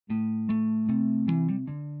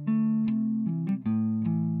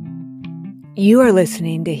You are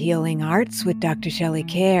listening to Healing Arts with Dr. Shelley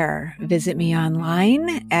Kerr. Visit me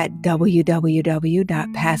online at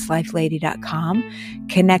www.pastlifelady.com.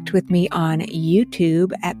 Connect with me on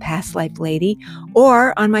YouTube at Past Life Lady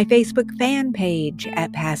or on my Facebook fan page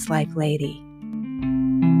at Past Life Lady.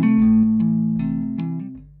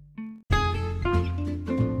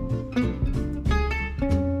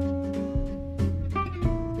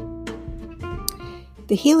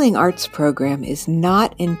 The Healing Arts program is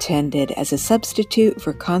not intended as a substitute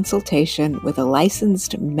for consultation with a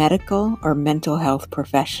licensed medical or mental health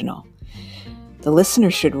professional. The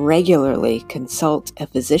listener should regularly consult a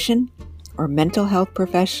physician or mental health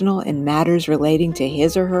professional in matters relating to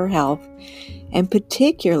his or her health, and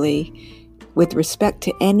particularly with respect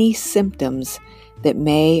to any symptoms that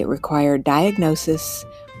may require diagnosis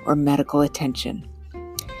or medical attention.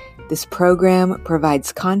 This program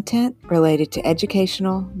provides content related to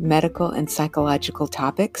educational, medical, and psychological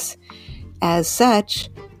topics. As such,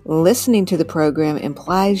 listening to the program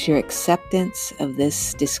implies your acceptance of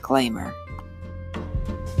this disclaimer.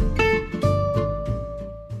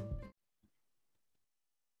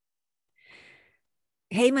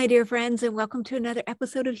 Hey, my dear friends, and welcome to another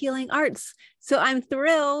episode of Healing Arts. So I'm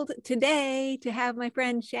thrilled today to have my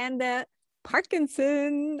friend Chanda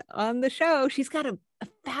Parkinson on the show. She's got a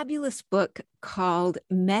fabulous book called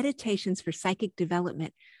Meditations for Psychic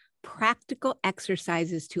Development, Practical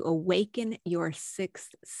Exercises to Awaken Your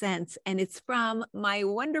Sixth Sense. And it's from my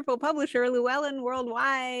wonderful publisher, Llewellyn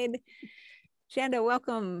Worldwide. Chanda,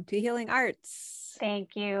 welcome to Healing Arts.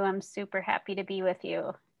 Thank you. I'm super happy to be with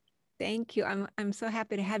you. Thank you. I'm so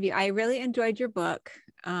happy to have you. I really enjoyed your book.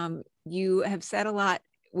 You have said a lot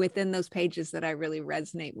within those pages that I really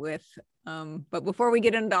resonate with. But before we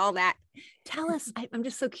get into all that, tell us, I'm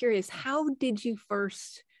just so curious, how did you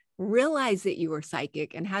first realize that you were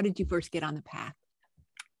psychic, and how did you first get on the path?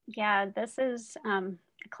 Yeah, this is a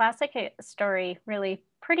classic story, really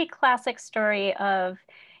pretty classic story of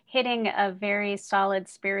hitting a very solid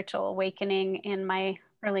spiritual awakening in my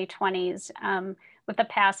early 20s with the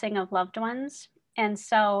passing of loved ones. And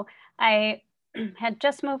so I had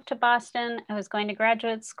just moved to Boston. I was going to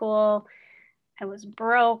graduate school. I was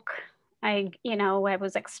broke. I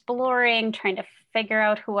was exploring, trying to figure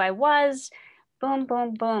out who I was. Boom,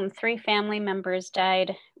 boom, boom. 3 family members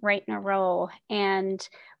died right in a row. And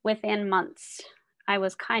within months, I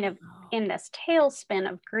was kind of in this tailspin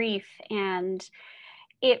of grief. And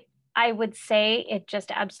I would say it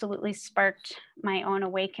just absolutely sparked my own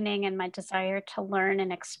awakening and my desire to learn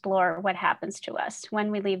and explore what happens to us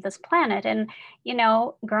when we leave this planet. And,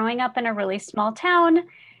 growing up in a really small town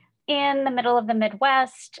in the middle of the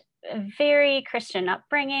Midwest, a very Christian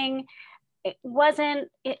upbringing,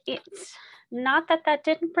 it's not that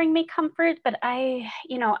didn't bring me comfort, but I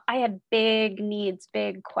had big needs,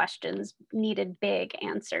 big questions, needed big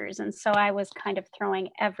answers. And so I was kind of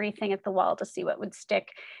throwing everything at the wall to see what would stick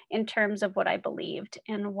in terms of what I believed.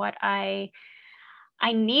 And what I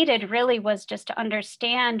needed really was just to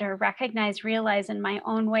understand or realize in my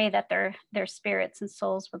own way that their spirits and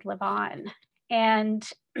souls would live on. And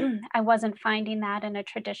I wasn't finding that in a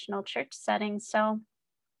traditional church setting. So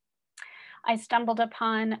I stumbled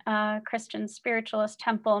upon a Christian spiritualist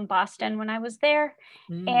temple in Boston when I was there.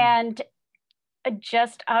 And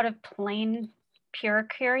just out of plain, pure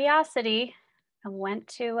curiosity, I went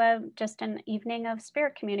to just an evening of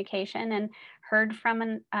spirit communication and heard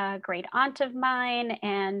from a great aunt of mine.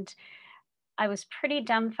 And I was pretty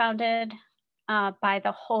dumbfounded by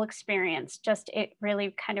the whole experience. It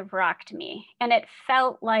really kind of rocked me. And it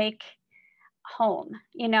felt like home,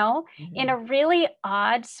 in a really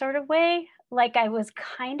odd sort of way. Like I was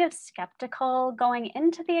kind of skeptical going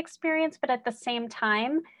into the experience, but at the same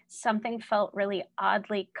time, something felt really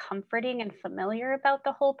oddly comforting and familiar about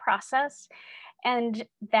the whole process. And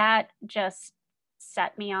that just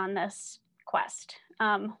set me on this quest.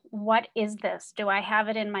 What is this? Do I have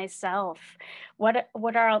it in myself? What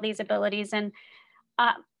are all these abilities? And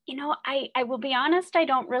I will be honest, I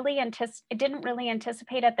didn't really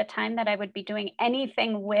anticipate at the time that I would be doing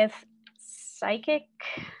anything with psychic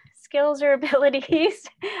skills or abilities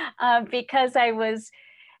because I was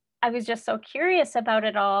just so curious about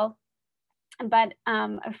it all. But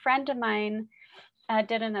a friend of mine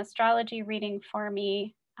did an astrology reading for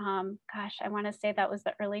me. I want to say that was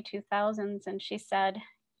the early 2000s. And she said,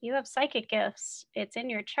 "You have psychic gifts. It's in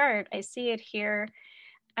your chart. I see it here.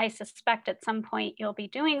 I suspect at some point you'll be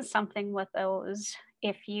doing something with those.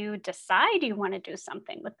 If you decide you want to do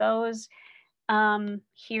something with those,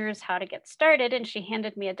 here's how to get started." And she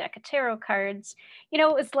handed me a deck of tarot cards. It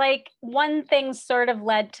was like one thing sort of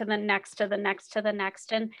led to the next, to the next, to the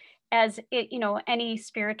next. And as it, any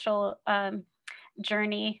spiritual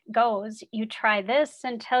journey goes, you try this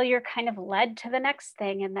until you're kind of led to the next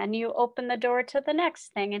thing, and then you open the door to the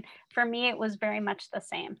next thing. And for me, it was very much the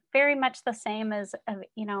same as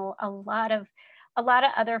a lot of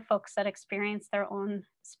other folks that experience their own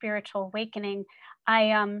spiritual awakening.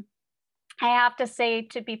 I have to say,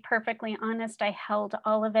 to be perfectly honest, I held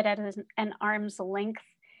all of it at an arm's length,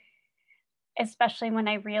 especially when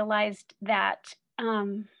I realized that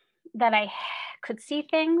I could see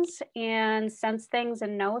things and sense things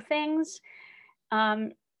and know things.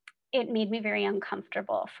 Um, it made me very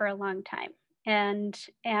uncomfortable for a long time, and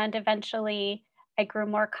eventually I grew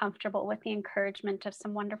more comfortable with the encouragement of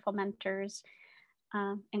some wonderful mentors,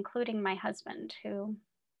 including my husband, who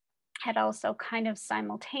had also kind of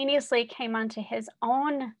simultaneously came onto his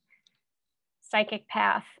own psychic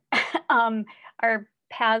path. Our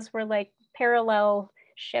paths were like parallel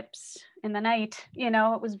ships in the night.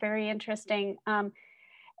 It was very interesting.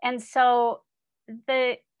 And so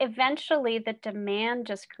eventually the demand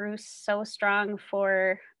just grew so strong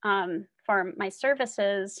for my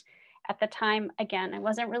services. At the time, again, I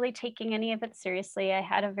wasn't really taking any of it seriously. I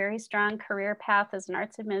had a very strong career path as an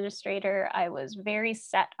arts administrator. I was very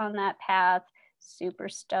set on that path, super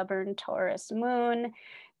stubborn Taurus moon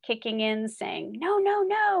kicking in saying, no, no,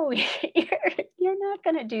 no, you're not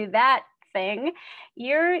going to do that thing.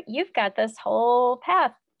 You've got this whole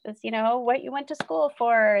path. It's, what you went to school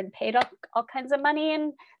for and paid all kinds of money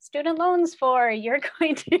in student loans for. You're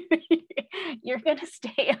going to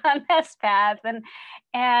stay on this path.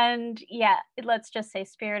 And yeah, let's just say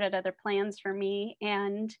spirit had other plans for me.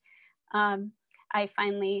 And I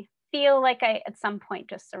finally feel like I, at some point,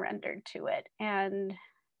 just surrendered to it. And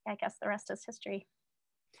I guess the rest is history.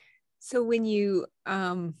 So when you,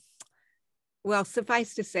 well,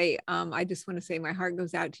 suffice to say, I just want to say my heart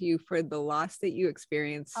goes out to you for the loss that you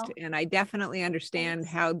experienced. Oh, and I definitely understand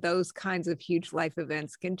thanks. how those kinds of huge life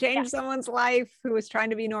events can change someone's life who is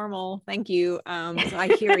trying to be normal. Thank you. So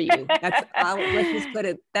I hear you. Let's just put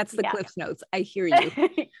it, that's the Cliff's Notes. I hear you.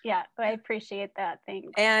 Yeah, I appreciate that.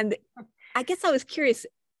 Thanks. And I guess I was curious,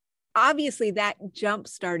 obviously that jump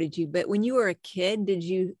started you, but when you were a kid, did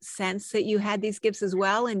you sense that you had these gifts as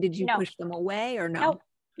well? And did you push them away or no?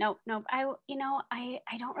 Nope. I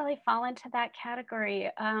don't really fall into that category.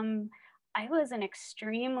 I was an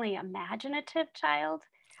extremely imaginative child.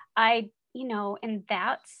 In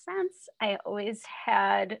that sense, I always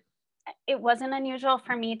had, it wasn't unusual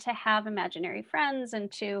for me to have imaginary friends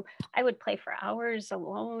I would play for hours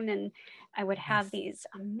alone, and I would have these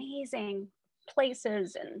amazing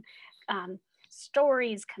places and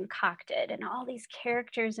stories concocted and all these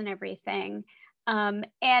characters and everything.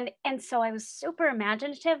 And so I was super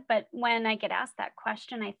imaginative, but when I get asked that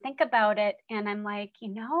question, I think about it and I'm like,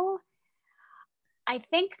 I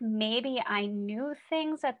think maybe I knew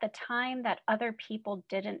things at the time that other people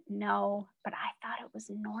didn't know, but I thought it was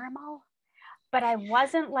normal. But I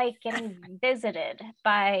wasn't like getting visited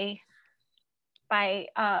by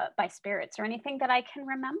spirits or anything that I can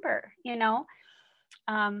remember,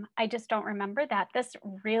 I just don't remember that.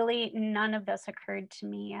 None of this occurred to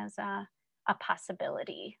me as a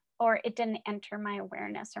possibility, or it didn't enter my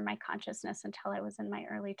awareness or my consciousness until I was in my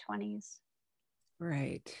early 20s.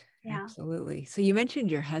 Right. Yeah. Absolutely. So you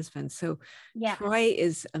mentioned your husband. So Yeah. Troy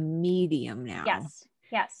is a medium now.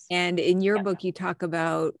 Yes. And in your book, you talk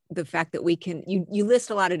about the fact that you list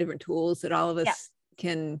a lot of different tools that all of us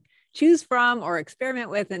can choose from or experiment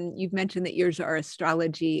with. And you've mentioned that yours are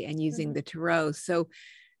astrology and using the tarot.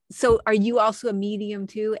 So are you also a medium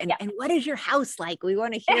too? And what is your house like? We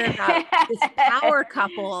want to hear about this power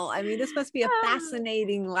couple. I mean, this must be a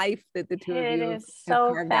fascinating life that the two of you have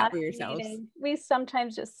carved out for yourselves. We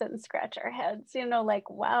sometimes just sit and scratch our heads, like,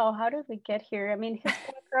 wow, how did we get here? I mean, his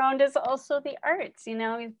background is also the arts,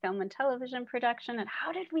 film and television production. And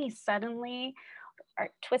how did we suddenly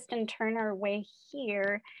twist and turn our way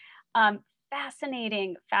here?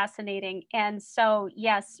 Fascinating. And so,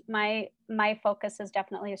 yes, my focus is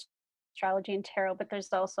definitely astrology and tarot, but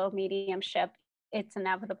there's also mediumship. It's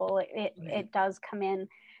inevitable. It does come in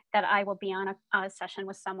that I will be on a session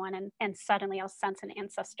with someone and suddenly I'll sense an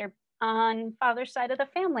ancestor on father's side of the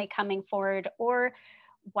family coming forward, or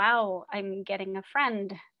wow, I'm getting a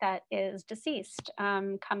friend that is deceased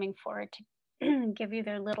coming forward to give you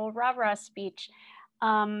their little rah-rah speech.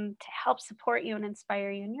 To help support you and inspire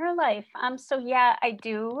you in your life. So yeah, I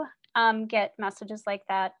do get messages like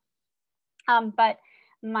that. But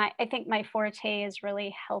I think my forte is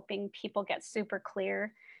really helping people get super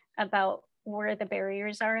clear about where the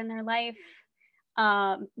barriers are in their life,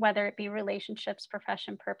 whether it be relationships,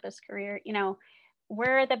 profession, purpose, career,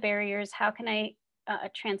 where are the barriers? How can I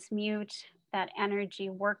transmute that energy,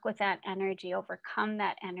 work with that energy, overcome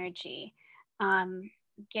that energy, um,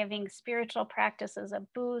 giving spiritual practices a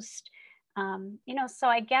boost. So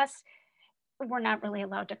I guess we're not really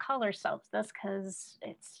allowed to call ourselves this because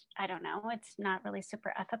it's, I don't know, it's not really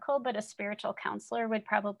super ethical, but a spiritual counselor would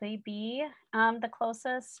probably be the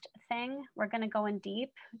closest thing. We're going to go in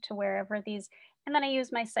deep to wherever these, and then I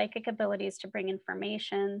use my psychic abilities to bring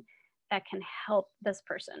information that can help this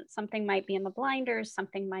person. Something might be in the blinders,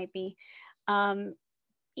 something might be,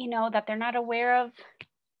 that they're not aware of,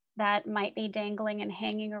 that might be dangling and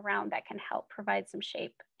hanging around, that can help provide some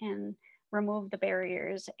shape and remove the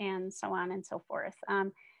barriers and so on and so forth.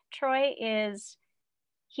 Troy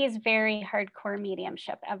he's very hardcore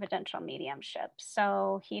mediumship, evidential mediumship.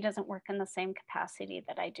 So he doesn't work in the same capacity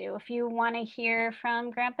that I do. If you want to hear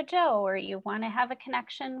from Grandpa Joe, or you want to have a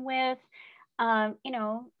connection with, a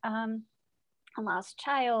lost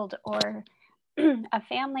child, or a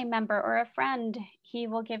family member or a friend, he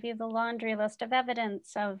will give you the laundry list of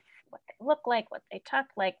evidence of what they look like, what they talk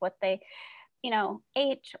like, what they,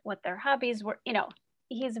 ate, what their hobbies were.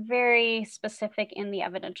 He's very specific in the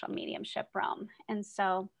evidential mediumship realm. And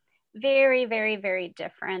so very, very, very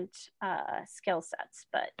different skill sets.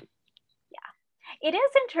 But yeah, it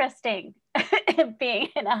is interesting being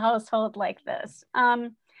in a household like this.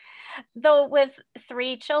 Though with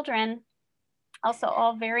 3 children, also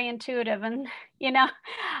all very intuitive, and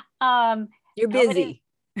You're busy.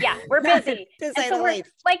 Yeah, we're busy. And so we're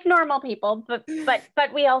like normal people, but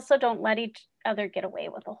we also don't let each other get away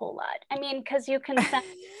with a whole lot. I mean, because you can sense,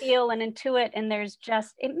 feel, and intuit, and there's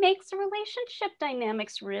just, it makes the relationship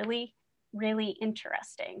dynamics really, really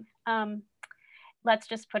interesting. Let's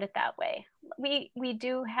just put it that way. We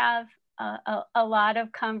do have a lot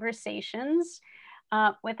of conversations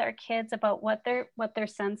with our kids about what they're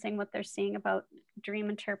sensing, what they're seeing, about dream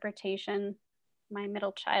interpretation. My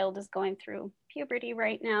middle child is going through puberty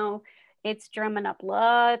right now. It's drumming up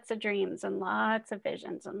lots of dreams and lots of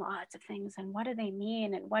visions and lots of things. And what do they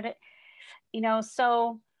mean? And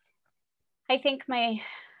so I think my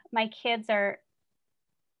kids are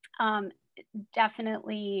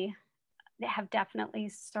definitely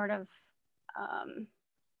sort of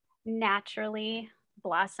naturally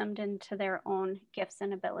blossomed into their own gifts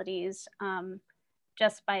and abilities,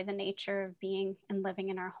 just by the nature of being and living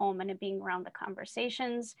in our home and being around the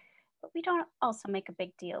conversations. But we don't also make a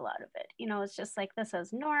big deal out of it. It's just like, this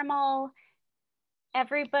is normal.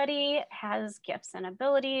 Everybody has gifts and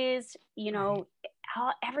abilities,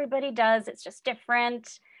 how everybody does. It's just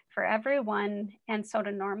different for everyone. And so to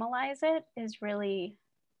normalize it is really,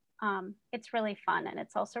 it's really fun. And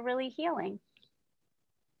it's also really healing.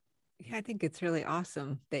 Yeah, I think it's really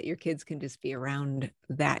awesome that your kids can just be around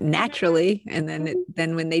that naturally. And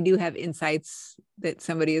then when they do have insights that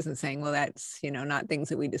somebody isn't saying, well, that's, not things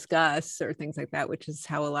that we discuss or things like that, which is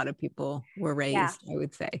how a lot of people were raised, I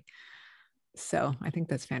would say. So I think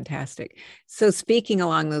that's fantastic. So speaking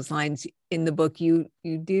along those lines, in the book, you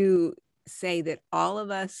do say that all of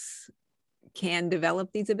us can develop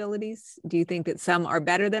these abilities. Do you think that some are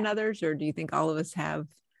better than others, or do you think all of us have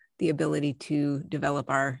the ability to develop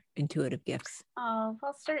our intuitive gifts? Oh,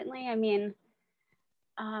 well, certainly. I mean,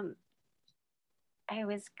 I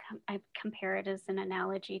compare it as an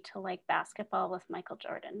analogy to like basketball with Michael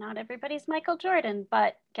Jordan. Not everybody's Michael Jordan,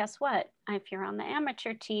 but guess what? If you're on the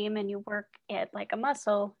amateur team and you work it like a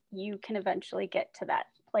muscle, you can eventually get to that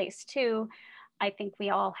place too. I think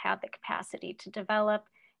we all have the capacity to develop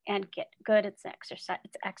and get good. It's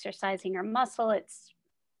exercising your muscle. It's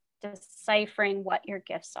deciphering what your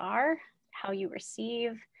gifts are, how you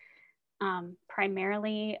receive,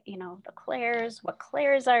 primarily, the clairs. What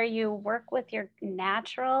clairs are you? Work with your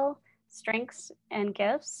natural strengths and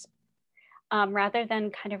gifts, rather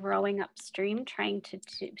than kind of rowing upstream, trying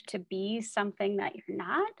to be something that you're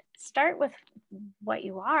not. Start with what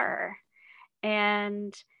you are,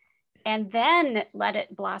 and then let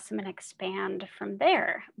it blossom and expand from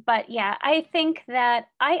there. But yeah, I think that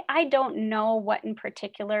I don't know what in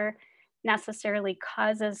particular necessarily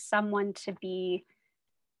causes someone to be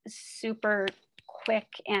super quick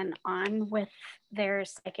and on with their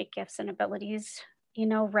psychic gifts and abilities,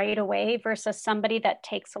 right away, versus somebody that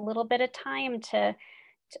takes a little bit of time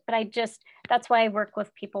but that's why I work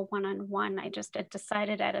with people one-on-one. I just had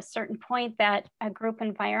decided at a certain point that a group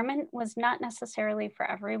environment was not necessarily for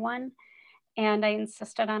everyone. And I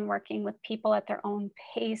insisted on working with people at their own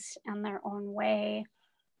pace and their own way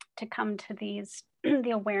to come to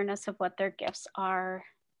the awareness of what their gifts are,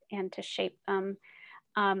 and to shape them,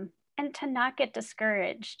 and to not get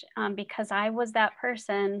discouraged, because I was that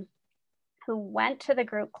person who went to the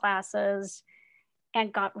group classes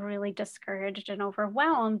and got really discouraged and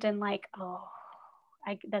overwhelmed and like, oh,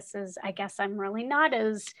 I guess I'm really not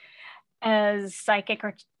as psychic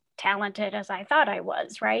or talented as I thought I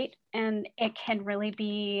was, right? And it can really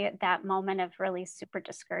be that moment of really super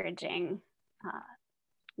discouraging uh,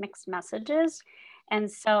 mixed messages. And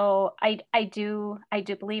so I do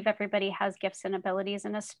believe everybody has gifts and abilities,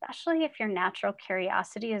 and especially if your natural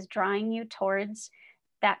curiosity is drawing you towards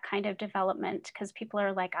that kind of development, because people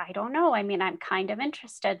are like, I don't know. I mean, I'm kind of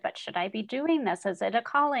interested, but should I be doing this? Is it a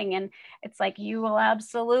calling? And it's like, you will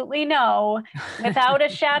absolutely know without a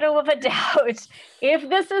shadow of a doubt if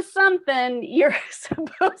this is something you're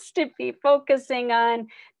supposed to be focusing on.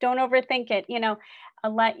 Don't overthink it.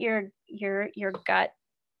 Let your gut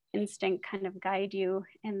instinct kind of guide you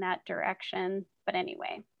in that direction. But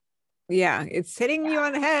anyway. Yeah, it's hitting you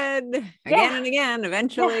on the head again and again.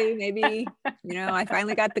 Eventually, maybe, I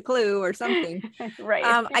finally got the clue or something. Right.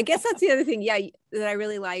 I guess that's the other thing. Yeah, that I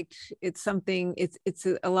really liked. It's something, it's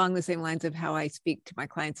along the same lines of how I speak to my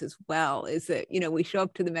clients as well, is that, we show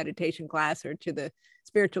up to the meditation class or to the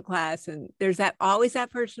spiritual class, and there's always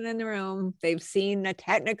that person in the room. They've seen a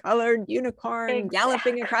technicolored unicorn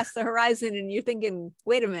galloping across the horizon, and you're thinking,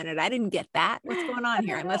 wait a minute, I didn't get that. What's going on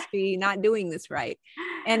here? I must be not doing this right.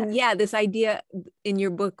 And yeah, this idea in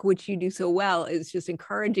your book, which you do so well, is just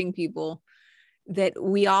encouraging people that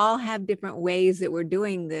we all have different ways that we're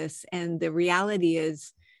doing this. And the reality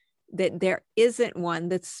is that there isn't one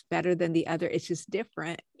that's better than the other. It's just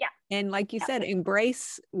different. Yeah. And like you said,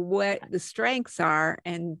 embrace what the strengths are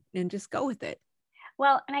and just go with it.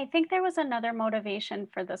 Well, and I think there was another motivation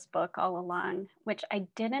for this book all along, which I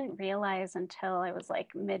didn't realize until I was like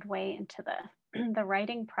midway into the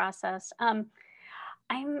writing process. I'm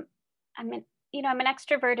an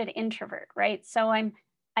extroverted introvert, right? So I'm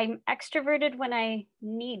extroverted when I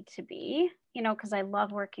need to be, because I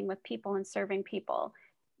love working with people and serving people.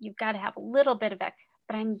 You've got to have a little bit of that,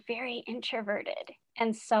 but I'm very introverted.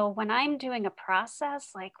 And so when I'm doing a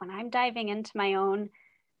process, like when I'm diving into my own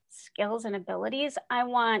skills and abilities, I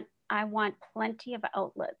want plenty of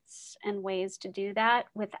outlets and ways to do that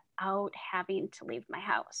without having to leave my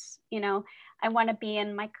house. I want to be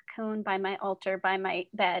in my cocoon, by my altar, by my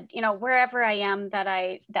bed, wherever I am that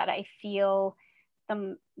I feel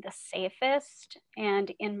the safest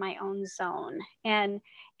and in my own zone.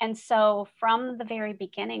 And so from the very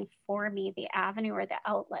beginning, for me, the avenue or the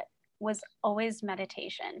outlet was always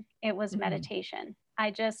meditation. It was meditation. I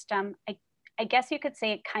just I guess you could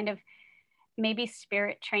say it kind of maybe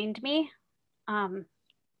spirit trained me.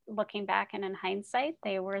 Looking back and in hindsight,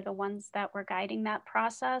 they were the ones that were guiding that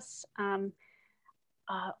process.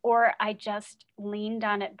 Or I just leaned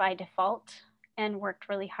on it by default and worked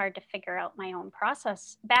really hard to figure out my own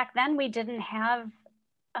process. Back then, we didn't have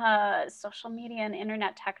social media and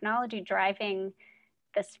internet technology driving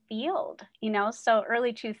this field, so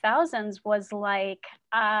early 2000s was like,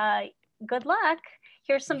 good luck.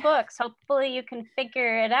 Here's some books. Hopefully you can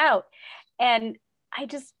figure it out. And I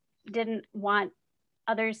just didn't want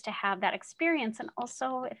others to have that experience. And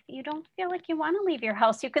also, if you don't feel like you want to leave your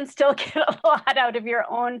house, you can still get a lot out of your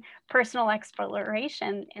own personal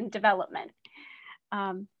exploration and development.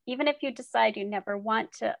 Even if you decide you never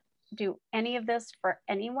want to do any of this for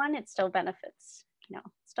anyone, it still benefits,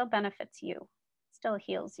 still benefits you, still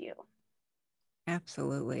heals you.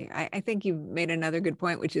 Absolutely. I think you made another good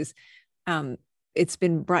point, which is it's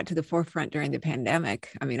been brought to the forefront during the pandemic.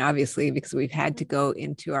 I mean, obviously, because we've had to go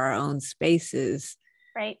into our own spaces.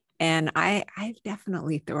 Right. And I've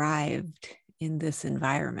definitely thrived in this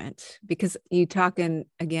environment, because you talk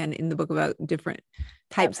again in the book about different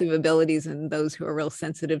types of abilities and those who are real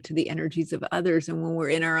sensitive to the energies of others. And when we're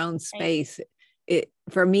in our own space,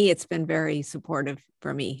 for me, it's been very supportive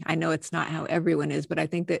for me. I know it's not how everyone is, but I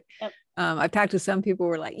think that I've talked to some people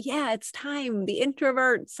who are like, yeah, it's time. The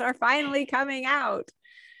introverts are finally coming out.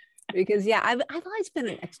 Because I've always been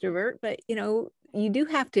an extrovert, but you do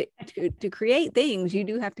have to create things. You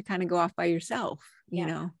do have to kind of go off by yourself, you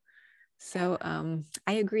know? So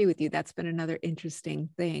I agree with you. That's been another interesting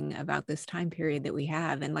thing about this time period that we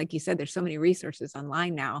have. And like you said, there's so many resources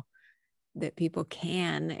online now that people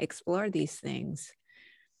can explore these things.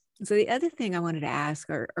 So the other thing I wanted to ask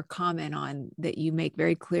or comment on that you make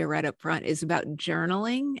very clear right up front is about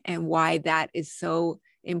journaling and why that is so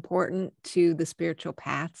important to the spiritual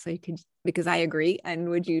path. So because I agree. And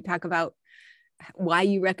would you talk about why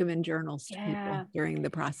you recommend journals to Yeah. people during the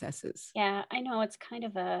processes. Yeah, I know it's kind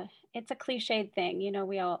of it's a cliched thing. You know,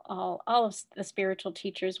 we all of the spiritual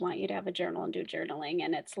teachers want you to have a journal and do journaling.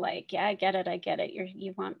 And it's like, yeah, I get it. I get it.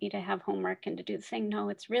 You want me to have homework and to do the thing. No,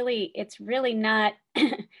 it's really not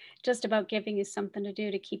just about giving you something to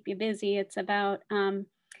do to keep you busy. It's about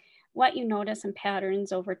what you notice and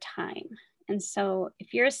patterns over time. And so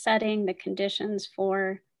if you're setting the conditions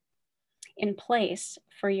in place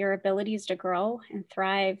for your abilities to grow and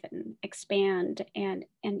thrive and expand, and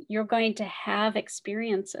you're going to have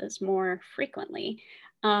experiences more frequently,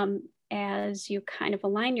 as you kind of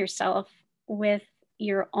align yourself with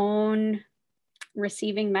your own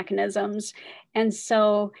receiving mechanisms. And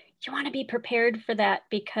so you want to be prepared for that,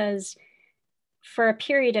 because for a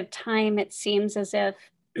period of time it seems as if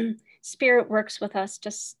spirit works with us,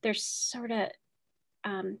 just there's sort of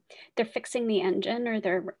they're fixing the engine, or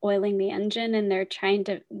they're oiling the engine, and they're trying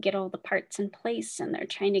to get all the parts in place, and they're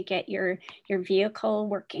trying to get your vehicle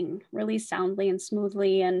working really soundly and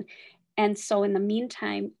smoothly. And so in the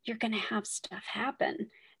meantime, you're going to have stuff happen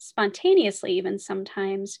spontaneously, even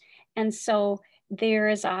sometimes. And so there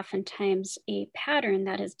is oftentimes a pattern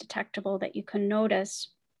that is detectable that you can notice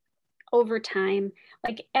over time.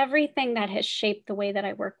 Like everything that has shaped the way that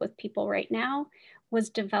I work with people right now was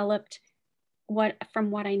developed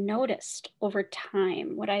from what I noticed over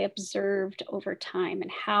time, what I observed over time, and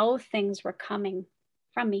how things were coming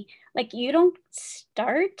from me. Like you don't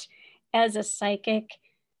start as a psychic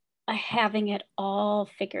having it all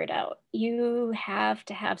figured out. You have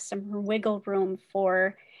to have some wiggle room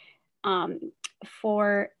um,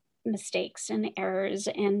 for mistakes and errors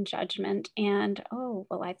and judgment. And oh,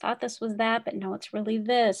 well, I thought this was that, but no, it's really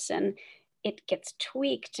this. And it gets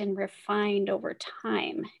tweaked and refined over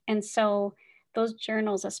time. And so those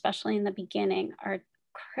journals, especially in the beginning, are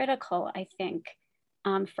critical, I think,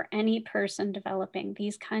 for any person developing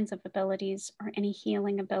these kinds of abilities or any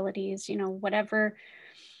healing abilities, whatever,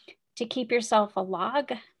 to keep yourself a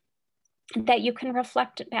log that you can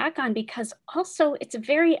reflect back on, because also it's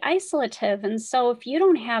very isolative. And so if you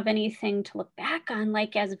don't have anything to look back on,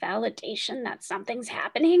 like as validation that something's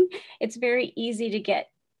happening, it's very easy to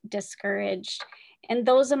get discouraged. And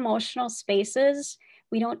those emotional spaces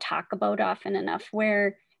we don't talk about often enough,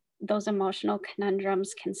 where those emotional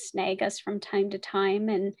conundrums can snag us from time to time,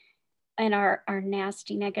 and our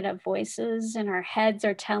nasty negative voices in our heads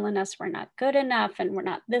are telling us we're not good enough and we're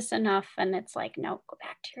not this enough. And it's like, no, go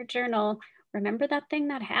back to your journal. Remember that thing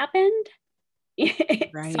that happened?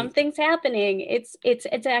 Right. Something's happening. It's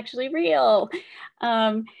actually real.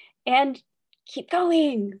 And keep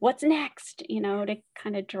going. What's next? To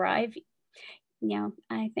kind of drive.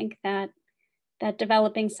 I think that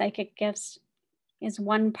developing psychic gifts is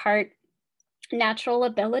one part natural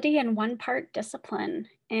ability and one part discipline,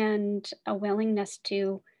 and a willingness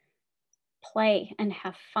to play and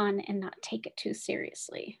have fun and not take it too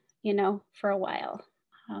seriously, for a while.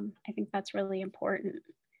 I think that's really important.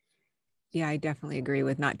 Yeah, I definitely agree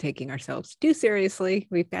with not taking ourselves too seriously.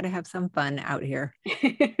 We've got to have some fun out here.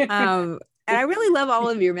 And I really love all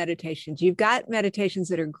of your meditations. You've got meditations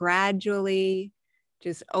that are gradually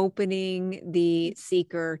just opening the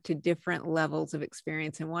seeker to different levels of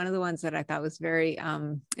experience. And one of the ones that I thought was very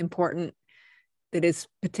important, that is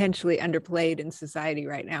potentially underplayed in society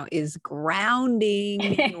right now, is grounding,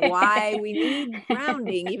 and why we need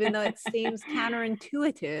grounding, even though it seems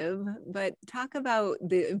counterintuitive. But talk about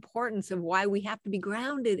the importance of why we have to be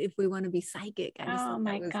grounded if we want to be psychic. I just Oh thought that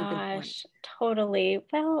my was a good point. gosh, totally.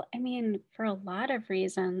 Well, I mean, for a lot of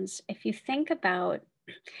reasons, if you think about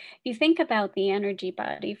the energy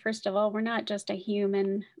body, first of all, we're not just a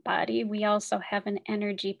human body, we also have an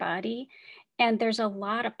energy body. And there's a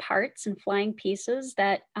lot of parts and flying pieces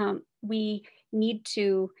that we need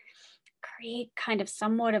to create kind of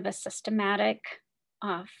somewhat of a systematic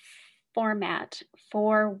uh, format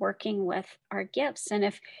for working with our gifts. And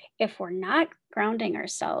if we're not grounding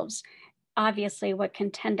ourselves, obviously what can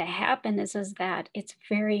tend to happen is that it's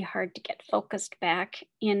very hard to get focused back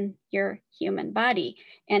in your human body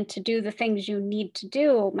and to do the things you need to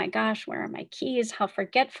do. Oh my gosh, where are my keys? How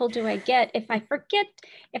forgetful do I get if I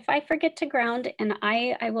forget to ground? And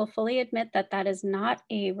I will fully admit that is not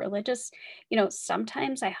a religious,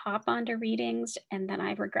 sometimes I hop onto readings and then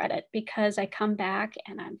I regret it, because I come back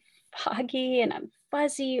and I'm foggy and I'm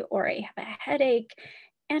fuzzy, or I have a headache,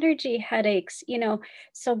 energy headaches,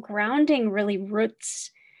 so grounding really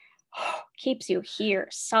keeps you here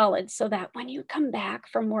solid, so that when you come back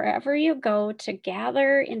from wherever you go to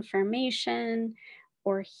gather information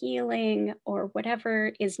or healing or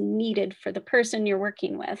whatever is needed for the person you're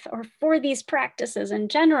working with, or for these practices in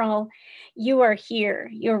general, you are here,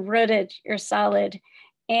 you're rooted, you're solid,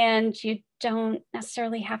 and you don't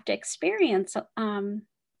necessarily have to experience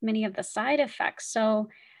many of the side effects. So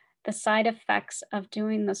the side effects of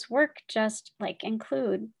doing this work just like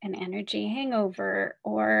include an energy hangover,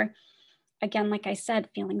 or again, like I said,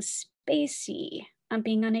 feeling spacey,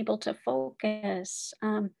 being unable to focus.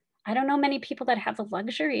 I don't know many people that have the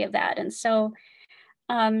luxury of that. And so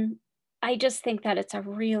um, I just think that it's a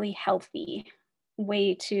really healthy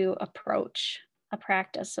way to approach a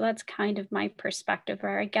practice. So that's kind of my perspective,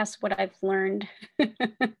 or I guess what I've learned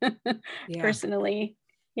Yeah. personally.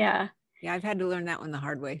 Yeah. Yeah, I've had to learn that one the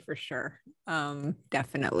hard way for sure.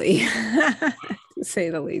 Definitely, to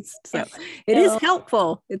say the least. So It's it is still,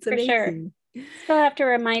 helpful. It's for sure. amazing. Still have to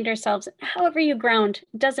remind ourselves, however you ground,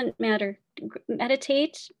 doesn't matter.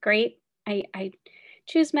 Meditate, great. I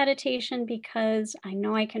choose meditation because I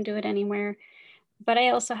know I can do it anywhere. But I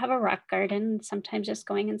also have a rock garden. Sometimes just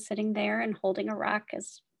going and sitting there and holding a rock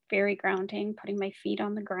is very grounding. Putting my feet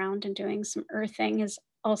on the ground and doing some earthing is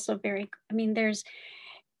also very, I mean, there's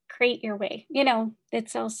create your way.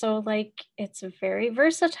 It's also like it's very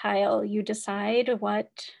versatile. You decide what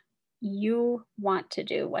you want to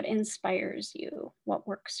do, what inspires you, what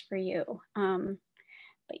works for you.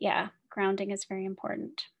 But yeah, grounding is very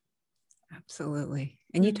important. Absolutely.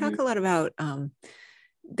 And you Mhm. talk a lot about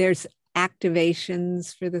there's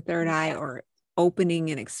activations for the third eye, Yeah. or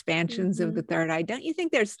opening and expansions of the Mhm. third eye. Don't you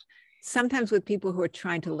think there's sometimes with people who are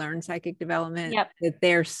trying to learn psychic development Yep. that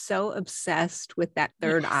they're so obsessed with that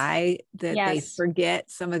third Yes. eye that they Yes. forget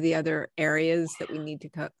some of the other areas that we need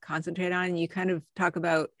to concentrate on? And you kind of talk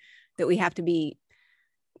about that we have to be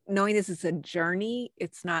knowing this is a journey.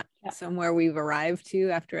 It's not Yep. somewhere we've arrived to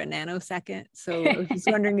after a nanosecond. So I was just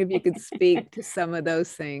wondering if you could speak to some of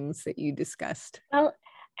those things that you discussed. Well,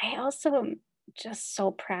 I also am just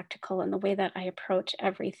so practical in the way that I approach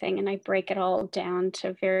everything, and I break it all down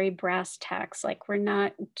to very brass tacks. Like, we're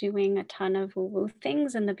not doing a ton of woo woo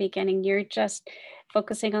things in the beginning. You're just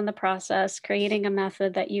focusing on the process, creating a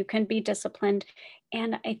method that you can be disciplined.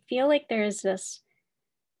 And I feel like there's this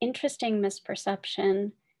interesting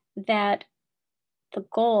misperception that the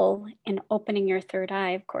goal in opening your third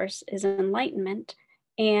eye, of course, is enlightenment.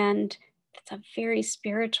 And it's a very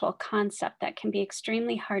spiritual concept that can be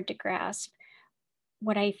extremely hard to grasp.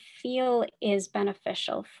 What I feel is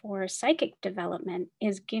beneficial for psychic development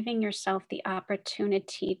is giving yourself the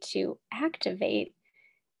opportunity to activate.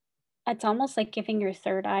 It's almost like giving your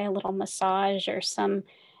third eye a little massage or some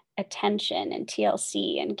attention and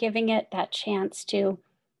TLC, and giving it that chance to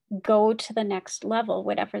go to the next level,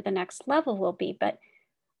 whatever the next level will be. But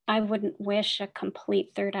I wouldn't wish a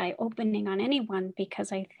complete third eye opening on anyone,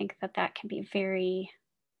 because I think that that can be very,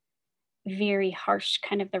 very harsh,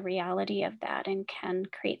 kind of the reality of that, and can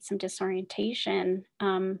create some disorientation.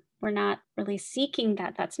 We're not really seeking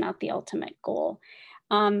that. That's not the ultimate goal.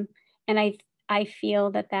 And I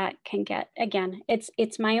feel that that can get, again,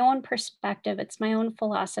 it's my own perspective, it's my own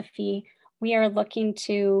philosophy. We are looking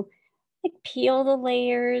to like peel the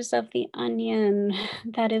layers of the onion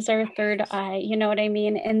that is our third eye, you know what I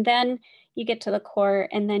mean? And then you get to the core,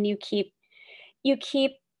 and then you keep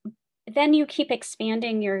then you keep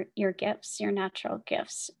expanding your gifts, your natural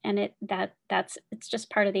gifts, and that's it's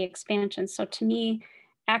just part of the expansion. So to me,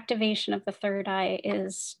 activation of the third eye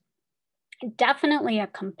is definitely a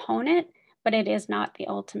component, but it is not the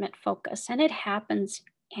ultimate focus, and it happens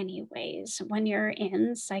anyways. When you're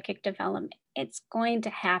in psychic development, it's going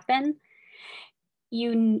to happen.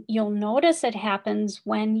 You'll notice it happens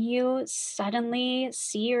when you suddenly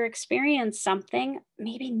see or experience something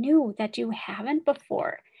maybe new that you haven't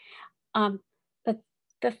before. um, but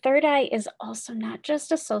the third eye is also not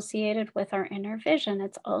just associated with our inner vision,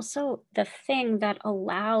 it's also the thing that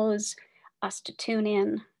allows us to tune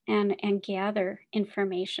in and gather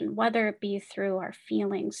information, whether it be through our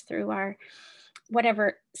feelings, through our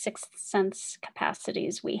whatever sixth sense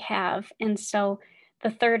capacities we have. And so the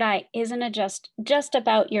third eye isn't just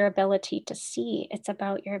about your ability to see, it's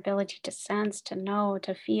about your ability to sense, to know,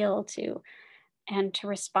 to feel, to and to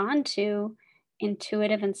respond to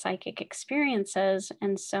intuitive and psychic experiences.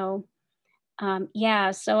 And so, yeah,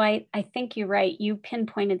 so I think you're right. You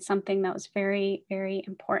pinpointed something that was very, very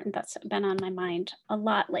important that's been on my mind a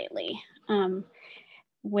lot lately,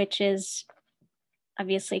 which is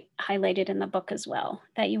obviously highlighted in the book as well.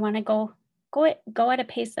 That you want to go at a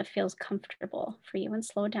pace that feels comfortable for you, and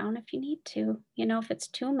slow down if you need to. If it's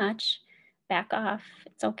too much, back off.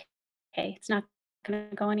 It's okay. It's not going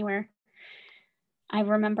to go anywhere. I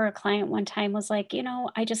remember a client one time was like,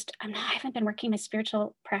 I haven't been working my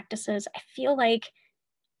spiritual practices. I feel like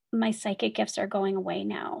my psychic gifts are going away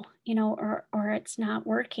now, or it's not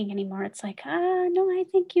working anymore. It's like, no, I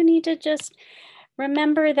think you need to just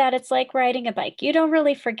remember that it's like riding a bike. You don't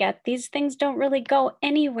really forget. These things don't really go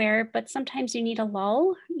anywhere, but sometimes you need a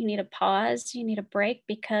lull, you need a pause, you need a break,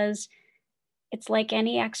 because it's like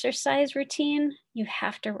any exercise routine, you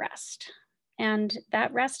have to rest. And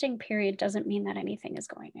that resting period doesn't mean that anything is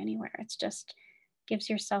going anywhere. It's just gives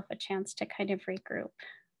yourself a chance to kind of regroup.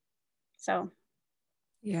 So,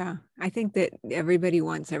 Yeah, I think that everybody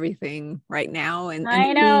wants everything right now, and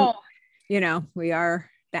I know. we are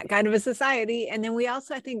that kind of a society. And then we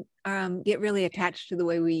also, I think, get really attached to the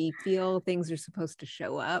way we feel things are supposed to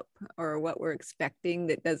show up, or what we're expecting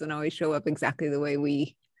that doesn't always show up exactly the way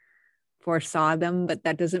we foresaw them, but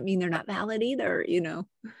that doesn't mean they're not valid either.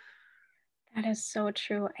 That is so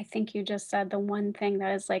true. I think you just said the one thing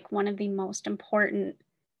that is like one of the most important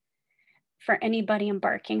for anybody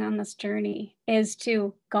embarking on this journey is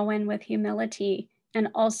to go in with humility, and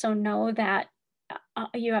also know that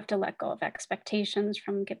you have to let go of expectations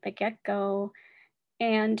from the get-go.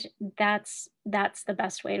 And that's the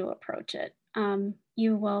best way to approach it.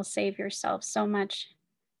 You will save yourself so much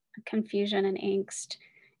confusion and angst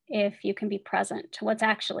if you can be present to what's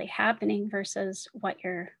actually happening versus what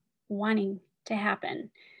you're wanting to happen.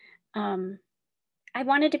 um, I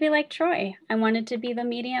wanted to be like Troy. I wanted to be the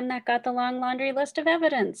medium that got the long laundry list of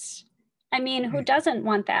evidence. I mean, who doesn't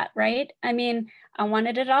want that, right? I mean, I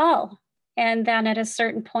wanted it all. And then at a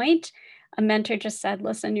certain point, a mentor just said,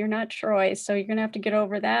 listen, you're not Troy, so you're going to have to get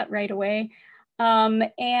over that right away.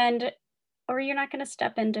 And or you're not going to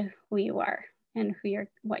step into who you are and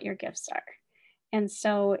what your gifts are. And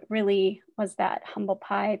so it really was that humble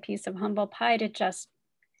pie, piece of humble pie, to just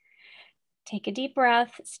take a deep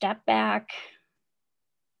breath, step back,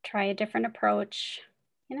 try a different approach.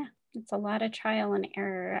 It's a lot of trial and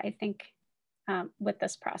error, I think, with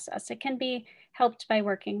this process. It can be helped by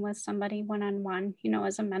working with somebody one-on-one,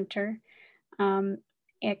 as a mentor.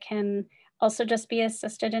 It can also just be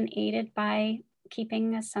assisted and aided by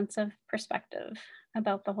keeping a sense of perspective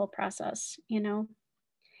about the whole process,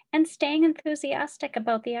 and staying enthusiastic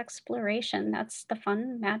about the exploration. That's the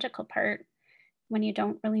fun, magical part. When you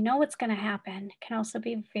don't really know what's going to happen, it can also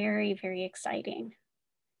be very, very exciting.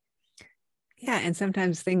 Yeah, and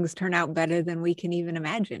sometimes things turn out better than we can even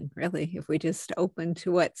imagine, really. If we just open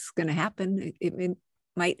to what's going to happen, it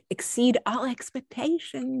might exceed all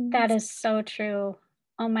expectations. That is so true.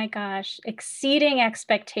 Oh my gosh, exceeding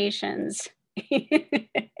expectations. Even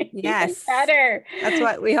Yes, better. that's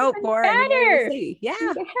what we hope Even for. Anyway, we'll better. see.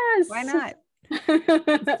 Yeah, why Yes.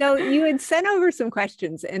 not? So you had sent over some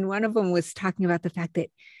questions, and one of them was talking about the fact that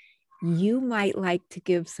you might like to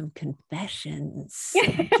give some confessions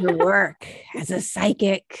about your work as a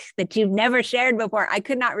psychic that you've never shared before. I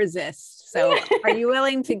could not resist. So, are you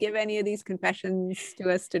willing to give any of these confessions to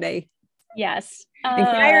us today? Yes.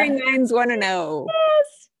 Inquiring minds want to know.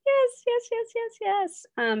 Yes. Yes. Yes. Yes. Yes.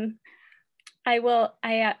 Yes. I will.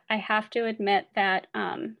 I have to admit that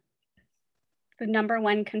the number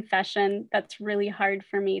one confession that's really hard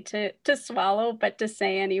for me to swallow, but to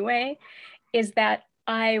say anyway, is that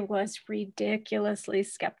I was ridiculously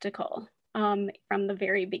skeptical from the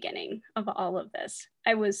very beginning of all of this.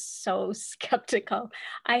 I was so skeptical.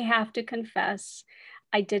 I have to confess,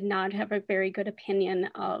 I did not have a very good opinion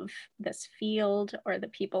of this field or the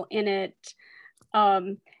people in it.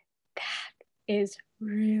 That is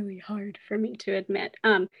really hard for me to admit.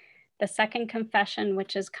 The second confession,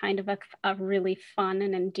 which is kind of a really fun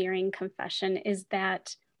and endearing confession, is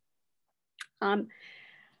that um,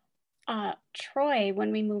 Troy,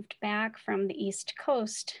 when we moved back from the East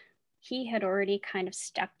Coast, he had already kind of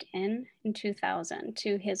stepped in 2000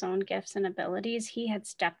 to his own gifts and abilities. He had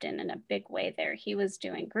stepped in a big way there. He was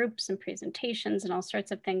doing groups and presentations and all sorts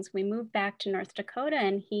of things. We moved back to North Dakota,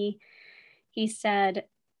 and he said,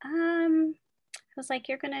 I was like,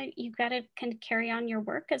 you gotta kind of carry on your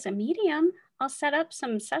work as a medium. I'll set up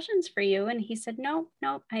some sessions for you. And he said, no,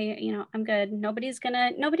 I'm good. Nobody's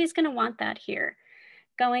gonna want that here.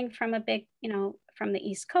 Going from a big, from the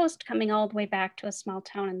East Coast, coming all the way back to a small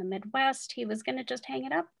town in the Midwest, he was gonna just hang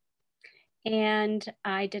it up. And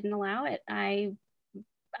I didn't allow it. I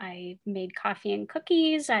made coffee and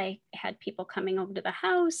cookies. I had people coming over to the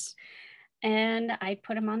house, and I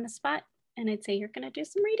put him on the spot. And I'd say, you're going to do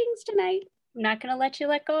some readings tonight. I'm not going to let you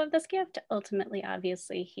let go of this gift. Ultimately,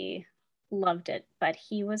 obviously, he loved it, but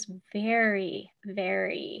he was very,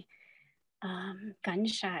 very gun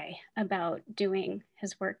shy about doing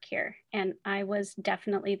his work here. And I was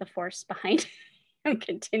definitely the force behind I'm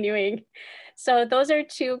continuing. So those are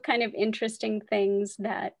two kind of interesting things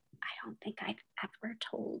that I don't think I've ever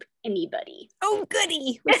told anybody. Oh,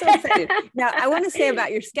 goody. We're so excited. Now, I want to say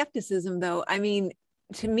about your skepticism, though. I mean,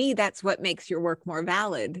 to me, that's what makes your work more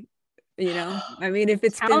valid. I mean, if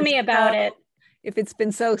it's Tell me about it. If it's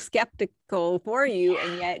been so skeptical for you,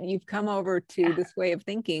 and yet you've come over to this way of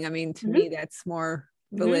thinking, I mean, to me, that's more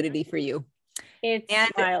validity for you.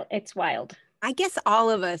 It's wild. I guess all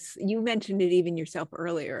of us, you mentioned it even yourself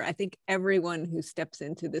earlier. I think everyone who steps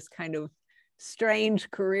into this kind of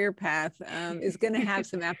strange career path is going to have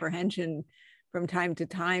some apprehension from time to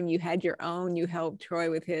time. You had your own, you helped Troy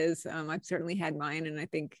with his. I've certainly had mine. And I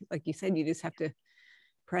think, like you said, you just have to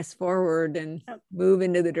press forward and move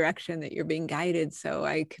into the direction that you're being guided. So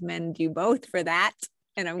I commend you both for that.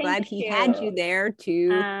 And I'm glad he had you there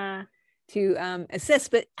to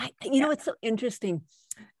assist. But it's so interesting.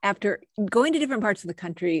 After going to different parts of the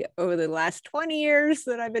country over the last 20 years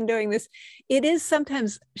that I've been doing this, it is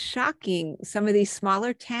sometimes shocking. Some of these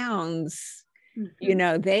smaller towns,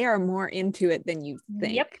 they are more into it than you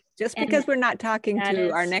think. Yep. Just because we're not talking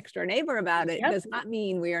to our next door neighbor about it does not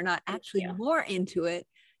mean we are not actually more into it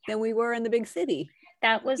than we were in the big city.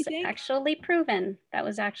 That was actually proven.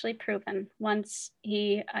 Once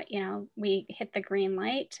he, we hit the green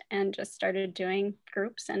light and just started doing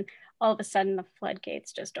groups, and all of a sudden the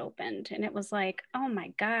floodgates just opened, and it was like, oh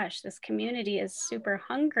my gosh, this community is super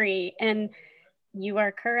hungry. And you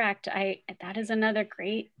are correct. That is another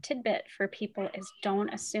great tidbit for people, is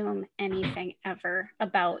don't assume anything ever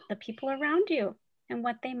about the people around you and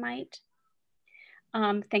what they might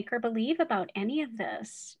think or believe about any of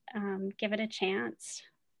this. Give it a chance.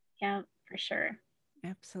 Yeah, for sure.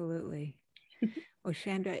 Absolutely. Well,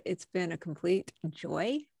 Chanda, it's been a complete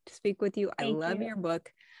joy to speak with you. I love your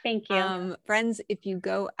book. Thank you. Friends, if you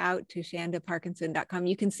go out to chandaparkinson.com,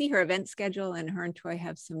 you can see her event schedule, and her and Troy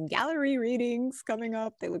have some gallery readings coming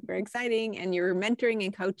up. They look very exciting, and you're mentoring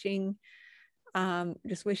and coaching.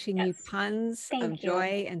 Just wishing you tons of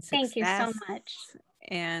joy and success. Thank you so much.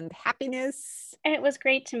 And happiness. It was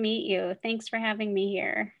great to meet you. Thanks for having me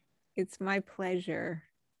here. It's my pleasure.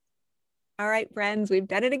 All right, friends, we've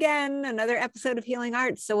done it again. Another episode of Healing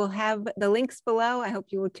Arts. So we'll have the links below. I hope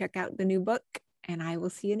you will check out the new book, and I will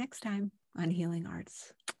see you next time on Healing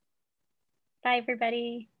Arts. Bye,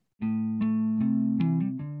 everybody.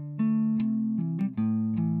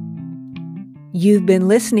 You've been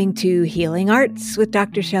listening to Healing Arts with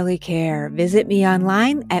Dr. Shelley Kerr. Visit me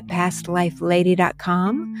online at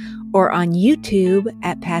pastlifelady.com or on YouTube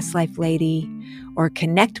at Past Life Lady, or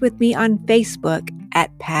connect with me on Facebook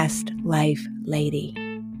at Past Life Lady.